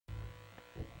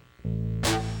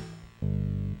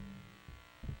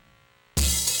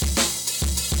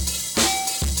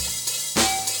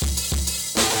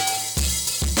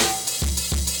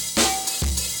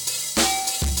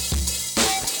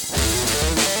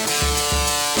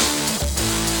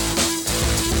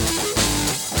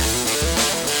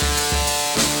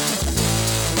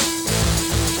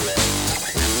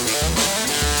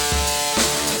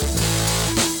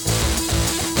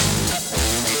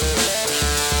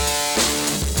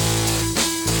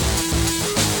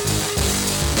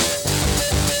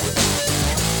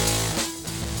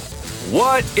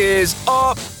What is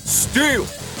up, Steel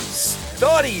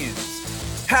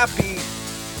Studies? Happy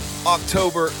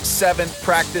October 7th,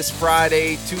 Practice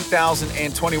Friday,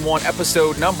 2021,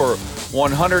 episode number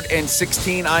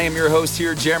 116. I am your host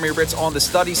here, Jeremy Ritz, on the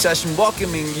study session,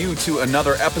 welcoming you to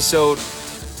another episode.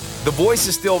 The voice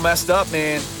is still messed up,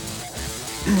 man.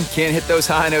 Can't hit those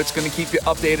high notes. Going to keep you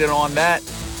updated on that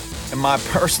and my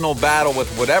personal battle with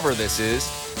whatever this is.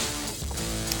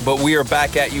 But we are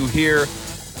back at you here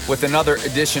with another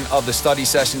edition of the study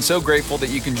session. So grateful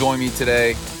that you can join me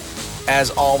today.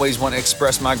 As always, want to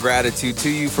express my gratitude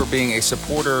to you for being a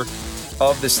supporter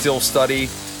of the Still Study,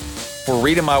 for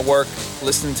reading my work,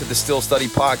 listening to the Still Study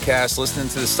podcast, listening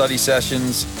to the study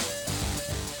sessions,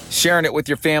 sharing it with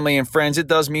your family and friends. It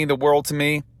does mean the world to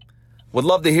me. Would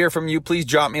love to hear from you. Please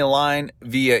drop me a line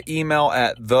via email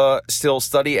at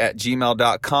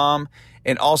thestillstudy@gmail.com.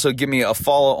 And also give me a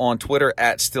follow on Twitter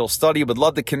at StillStudy. Would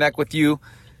love to connect with you,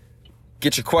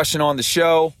 get your question on the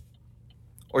show,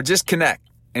 or just connect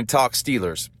and talk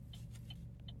Steelers.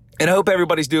 And I hope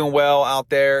everybody's doing well out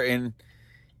there. And,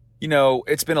 you know,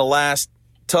 it's been a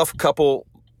tough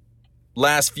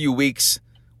last few weeks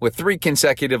with 3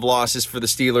 consecutive losses for the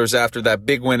Steelers after that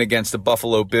big win against the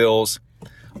Buffalo Bills.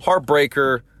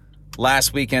 Heartbreaker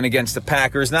last weekend against the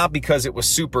Packers, not because it was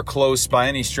super close by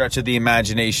any stretch of the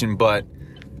imagination, but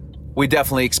we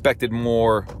definitely expected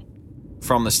more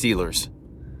from the Steelers.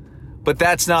 But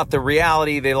that's not the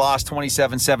reality. They lost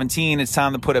 27-17. It's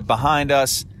time to put it behind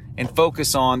us and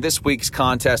focus on this week's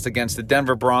contest against the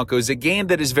Denver Broncos, a game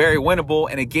that is very winnable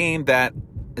and a game that,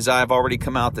 as I've already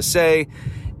come out to say,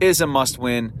 is a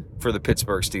must-win for the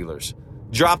Pittsburgh Steelers.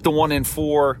 Drop the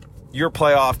 1-4, your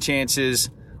playoff chances,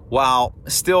 while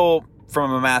still,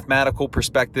 from a mathematical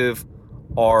perspective,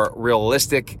 are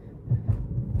realistic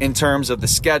in terms of the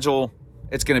schedule,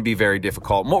 it's going to be very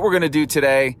difficult. And what we're going to do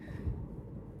today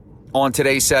on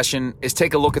today's session is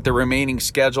take a look at the remaining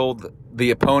schedule,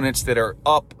 the opponents that are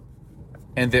up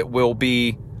and that will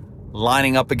be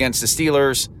lining up against the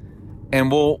Steelers, and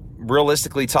we'll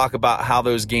realistically talk about how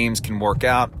those games can work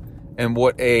out and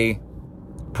what a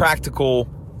practical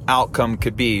outcome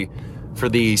could be for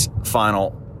these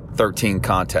final 13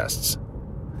 contests.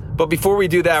 But before we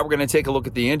do that, we're going to take a look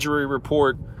at the injury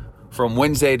report from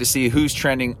Wednesday to see who's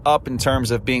trending up in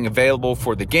terms of being available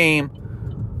for the game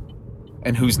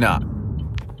and who's not.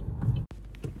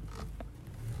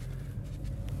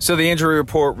 So the injury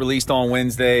report released on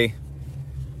Wednesday,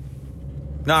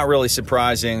 not really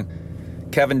surprising.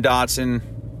 Kevin Dotson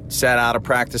sat out of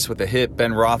practice with a hip.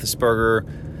 Ben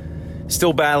Roethlisberger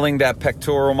still battling that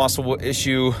pectoral muscle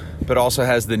issue, but also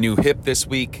has the new hip this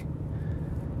week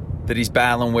that he's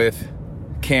battling with.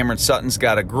 Cameron Sutton's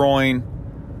got a groin,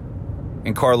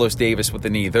 and Carlos Davis with the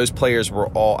knee. Those players were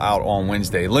all out on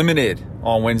Wednesday. Limited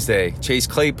on Wednesday. Chase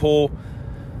Claypool,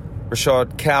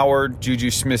 Rashad Coward, Juju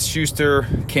Smith-Schuster,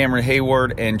 Cameron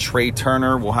Hayward, and Trey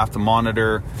Turner. We'll have to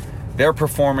monitor their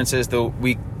performance as the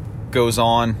week goes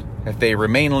on. If they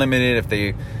remain limited, if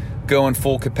they go in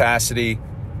full capacity,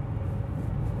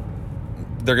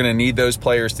 they're going to need those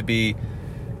players to be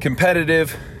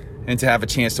competitive and to have a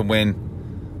chance to win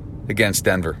against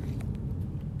Denver.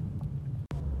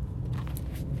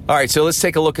 All right, so let's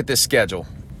take a look at this schedule.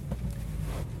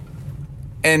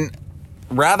 And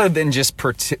rather than just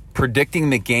predicting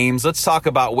the games, let's talk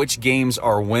about which games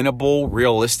are winnable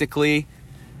realistically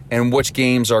and which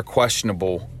games are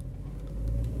questionable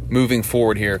moving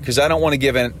forward here. Because I don't want to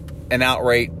give an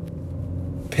outright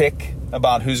pick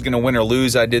about who's going to win or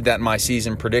lose. I did that in my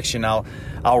season prediction.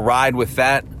 I'll ride with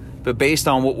that. But based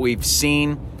on what we've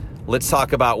seen, let's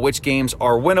talk about which games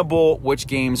are winnable, which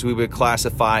games we would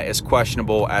classify as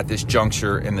questionable at this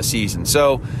juncture in the season.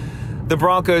 So the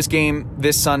Broncos game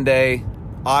this Sunday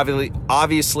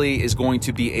obviously is going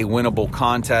to be a winnable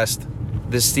contest.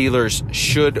 The Steelers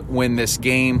should win this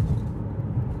game,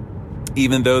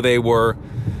 even though they were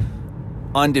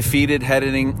undefeated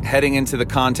heading into the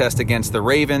contest against the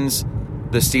Ravens.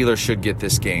 The Steelers should get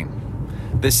this game.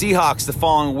 The Seahawks the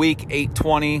following week,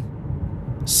 8:20,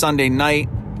 Sunday night.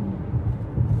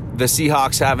 The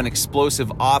Seahawks have an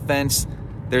explosive offense.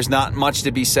 There's not much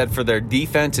to be said for their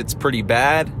defense. It's pretty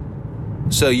bad.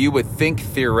 So you would think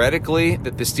theoretically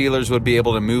that the Steelers would be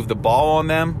able to move the ball on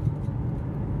them.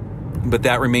 But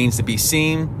that remains to be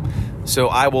seen. So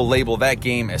I will label that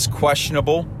game as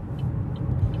questionable.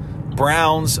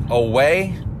 Browns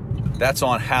away. That's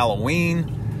on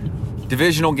Halloween.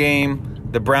 Divisional game.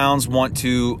 The Browns want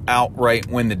to outright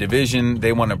win the division.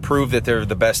 They want to prove that they're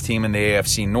the best team in the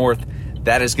AFC North.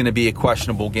 That is going to be a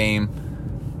questionable game.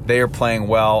 They are playing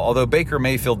well, although Baker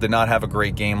Mayfield did not have a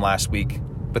great game last week,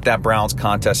 but that Browns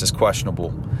contest is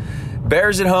questionable.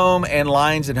 Bears at home and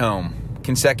Lions at home.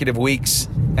 Consecutive weeks,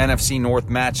 NFC North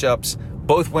matchups,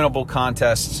 both winnable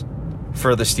contests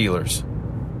for the Steelers.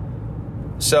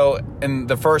 So in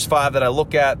the first 5 that I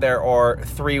look at, there are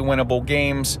 3 winnable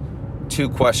games, 2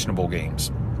 questionable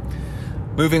games.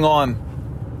 Moving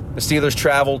on, the Steelers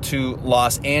travel to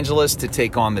Los Angeles to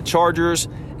take on the Chargers.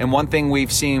 And one thing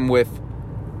we've seen with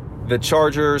the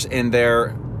Chargers in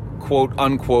their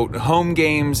quote-unquote home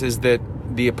games is that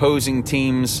the opposing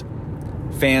teams'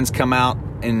 fans come out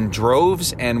in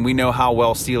droves, and we know how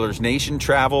well Steelers Nation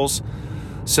travels.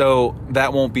 So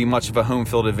that won't be much of a home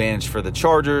field advantage for the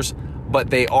Chargers, but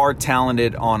they are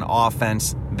talented on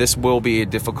offense. This will be a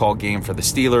difficult game for the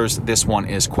Steelers. This one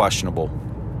is questionable.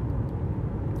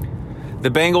 The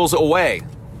Bengals away.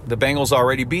 The Bengals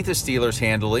already beat the Steelers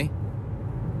handily,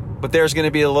 but there's going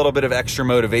to be a little bit of extra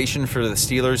motivation for the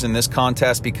Steelers in this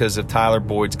contest because of Tyler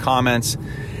Boyd's comments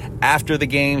after the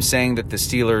game saying that the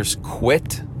Steelers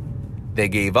quit. They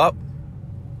gave up.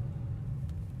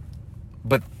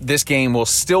 But this game will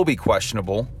still be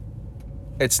questionable.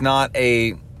 It's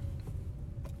a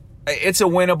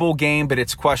winnable game, but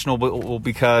it's questionable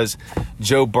because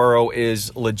Joe Burrow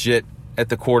is legit at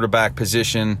the quarterback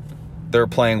position. They're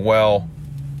playing well,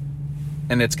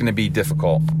 and it's going to be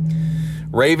difficult.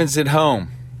 Ravens at home.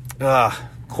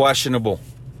 Questionable.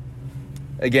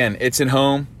 Again, it's at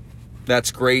home.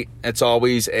 That's great. It's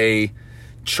always a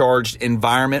charged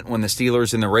environment when the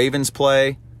Steelers and the Ravens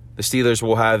play. The Steelers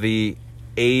will have the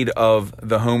aid of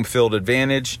the home field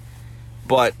advantage,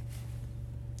 but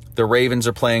the Ravens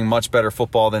are playing much better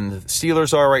football than the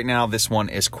Steelers are right now. This one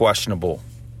is questionable.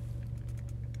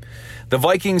 The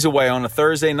Vikings away on a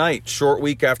Thursday night, short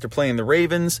week after playing the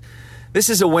Ravens. This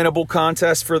is a winnable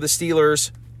contest for the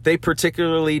Steelers. They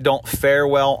particularly don't fare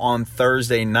well on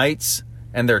Thursday nights,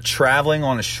 and they're traveling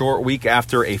on a short week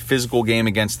after a physical game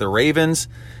against the Ravens.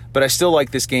 But I still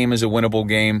like this game as a winnable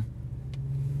game.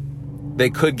 They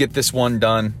could get this one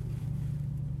done.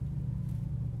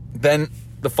 Then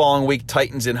the following week,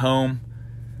 Titans at home.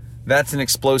 That's an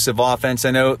explosive offense.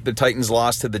 I know the Titans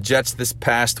lost to the Jets this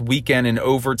past weekend in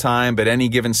overtime, but any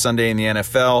given Sunday in the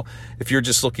NFL, if you're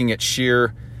just looking at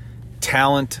sheer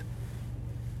talent,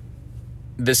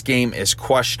 this game is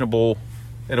questionable.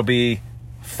 It'll be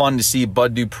fun to see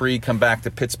Bud Dupree come back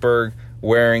to Pittsburgh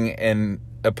wearing an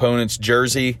opponent's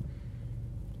jersey.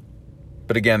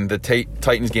 But again, the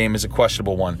Titans game is a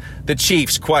questionable one. The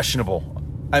Chiefs, questionable.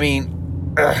 I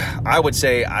mean, I would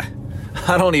say I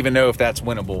don't even know if that's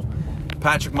winnable.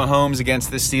 Patrick Mahomes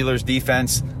against the Steelers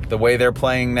defense, the way they're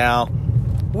playing now.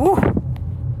 Woo.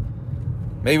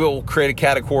 Maybe we'll create a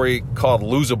category called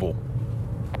losable.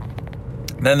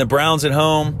 Then the Browns at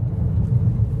home,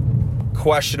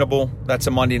 questionable. That's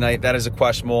a Monday night. That is a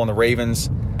questionable. And the Ravens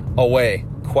away,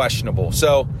 questionable.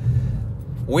 So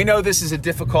we know this is a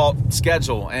difficult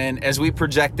schedule. And as we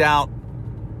project out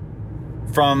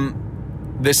from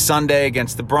this Sunday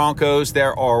against the Broncos,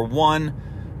 there are 4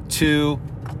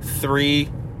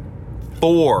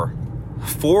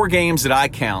 games that I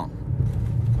count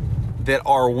that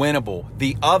are winnable.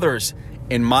 The others,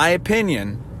 in my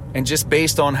opinion, and just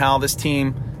based on how this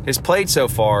team has played so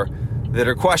far, that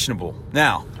are questionable.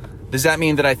 Now, does that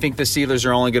mean that I think the Steelers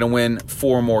are only going to win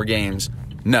 4 more games?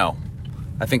 No.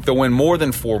 I think they'll win more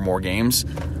than 4 more games.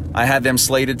 I had them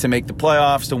slated to make the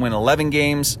playoffs, to win 11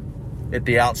 games at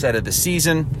the outset of the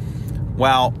season.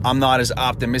 While I'm not as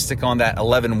optimistic on that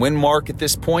 11-win mark at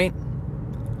this point,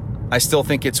 I still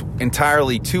think it's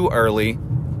entirely too early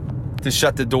to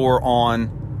shut the door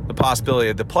on the possibility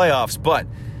of the playoffs. But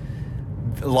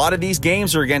a lot of these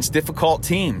games are against difficult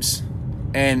teams.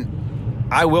 And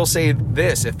I will say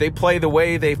this, if they play the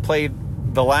way they've played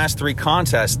the last 3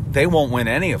 contests, they won't win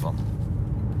any of them.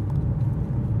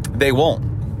 They won't.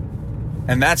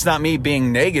 And that's not me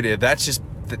being negative. That's just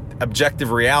the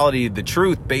objective reality, the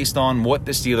truth, based on what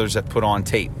the Steelers have put on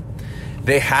tape.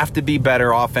 They have to be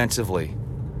better offensively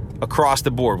across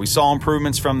the board. We saw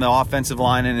improvements from the offensive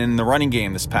line and in the running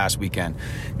game this past weekend.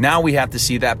 Now we have to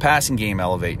see that passing game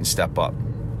elevate and step up.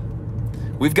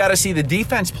 We've got to see the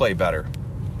defense play better.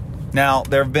 Now,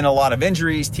 there have been a lot of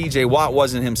injuries. TJ Watt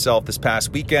wasn't himself this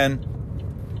past weekend.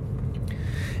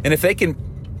 And if they can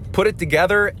put it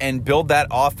together and build that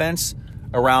offense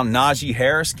around Najee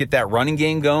Harris, get that running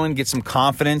game going, get some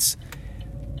confidence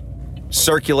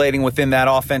circulating within that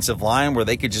offensive line where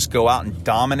they could just go out and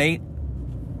dominate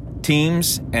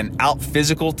teams and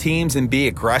out-physical teams and be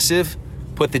aggressive,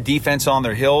 put the defense on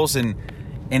their heels and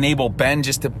enable Ben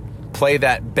just to play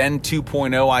that Ben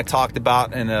 2.0 I talked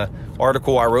about in an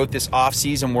article I wrote this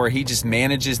offseason, where he just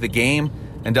manages the game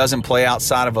and doesn't play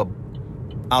outside of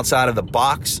the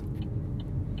box.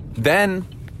 Then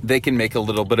they can make a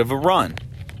little bit of a run.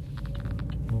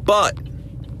 But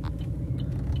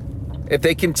if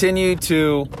they continue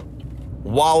to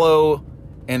wallow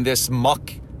in this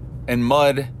muck and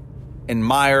mud and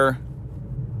mire,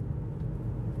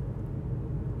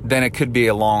 then it could be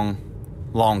a long,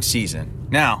 long season.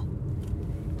 Now,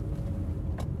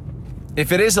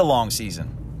 if it is a long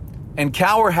season, and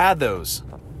Cowher had those,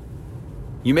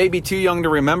 you may be too young to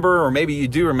remember, or maybe you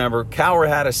do remember, Cowher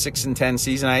had a 6-10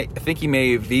 season. I think he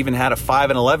may have even had a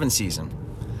 5-11 season.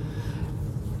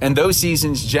 And those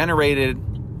seasons generated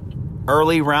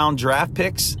early round draft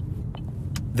picks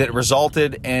that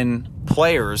resulted in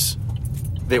players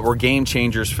that were game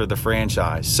changers for the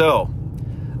franchise. So,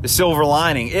 the silver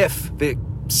lining, if the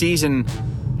season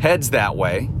heads that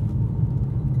way,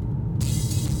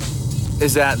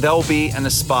 is that they'll be in a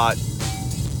spot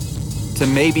to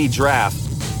maybe draft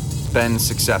Ben's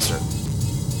successor.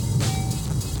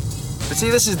 But see,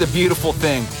 this is the beautiful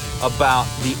thing about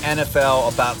the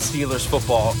NFL, about Steelers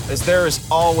football, is there is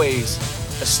always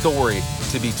a story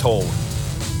to be told.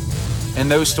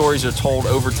 And those stories are told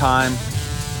over time.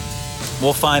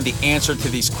 We'll find the answer to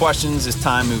these questions as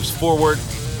time moves forward.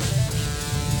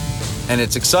 And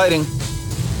it's exciting.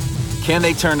 Can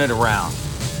they turn it around?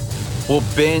 Will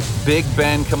Big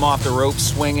Ben come off the rope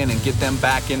swinging and get them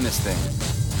back in this thing?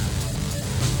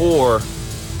 Or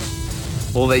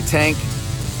will they tank?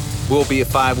 Will be a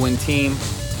 5-win team?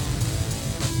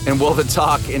 And will the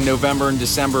talk in November and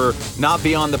December not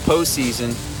be on the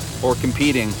postseason or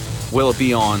competing? Will it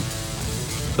be on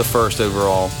the first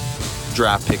overall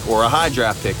draft pick or a high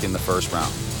draft pick in the first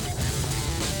round?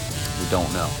 We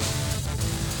don't know.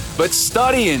 But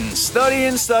studying, I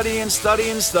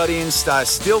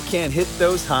still can't hit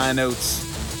those high notes.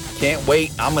 Can't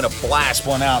wait. I'm going to blast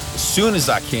one out as soon as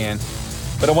I can.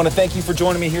 But I want to thank you for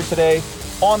joining me here today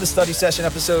on the Study Session,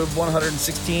 episode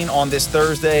 116 on this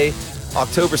Thursday,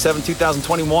 October 7,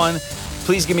 2021.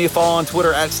 Please give me a follow on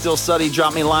Twitter at StillStudy.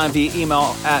 Drop me a line via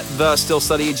email at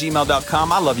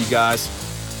thestillstudy@gmail.com. I love you guys.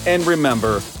 And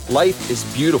remember, life is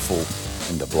beautiful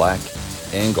in the black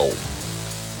and gold.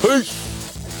 Peace.